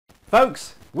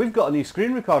Folks, we've got a new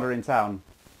screen recorder in town.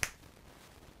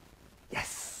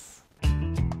 Yes!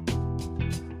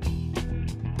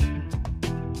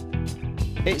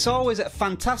 It's always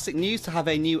fantastic news to have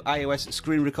a new iOS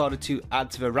screen recorder to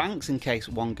add to the ranks in case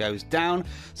one goes down,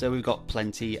 so we've got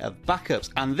plenty of backups.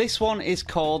 And this one is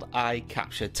called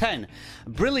iCapture 10.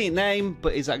 Brilliant name,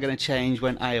 but is that going to change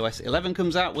when iOS 11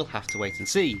 comes out? We'll have to wait and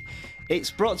see. It's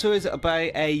brought to us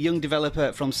by a young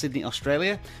developer from Sydney,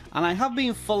 Australia, and I have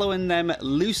been following them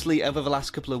loosely over the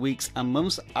last couple of weeks and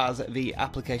months as the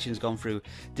application's gone through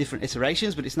different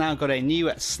iterations, but it's now got a new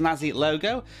snazzy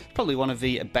logo, probably one of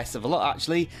the best of a lot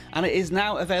actually, and it is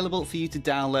now available for you to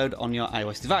download on your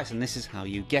iOS device, and this is how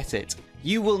you get it.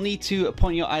 You will need to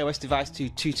point your iOS device to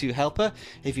Tutu Helper.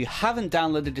 If you haven't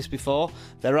downloaded this before,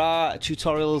 there are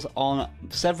tutorials on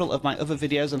several of my other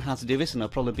videos on how to do this, and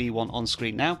there'll probably be one on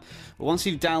screen now. But once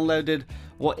you've downloaded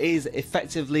what is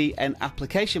effectively an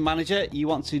application manager, you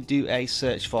want to do a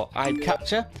search for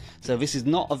iCapture. So this is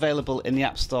not available in the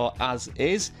App Store as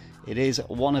is. It is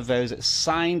one of those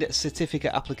signed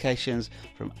certificate applications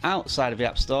from outside of the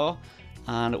App Store.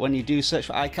 And when you do search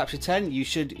for iCapture 10, you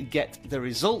should get the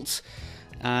results.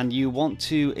 And you want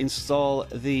to install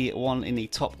the one in the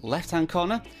top left hand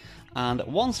corner, and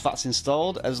once that's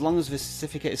installed, as long as the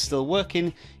certificate is still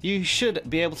working, you should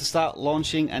be able to start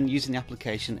launching and using the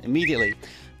application immediately.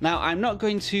 Now, I'm not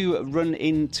going to run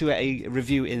into a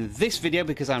review in this video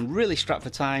because I'm really strapped for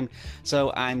time,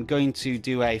 so I'm going to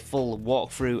do a full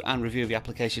walkthrough and review of the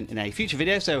application in a future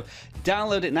video. So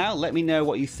download it now, let me know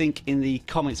what you think in the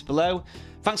comments below.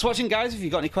 Thanks for watching, guys. If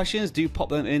you've got any questions, do pop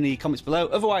them in the comments below.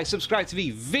 Otherwise, subscribe to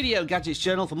the Video Gadgets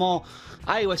Journal for more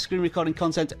iOS screen recording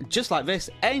content just like this.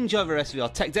 Enjoy the rest of your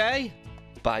tech day.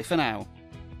 Bye for now.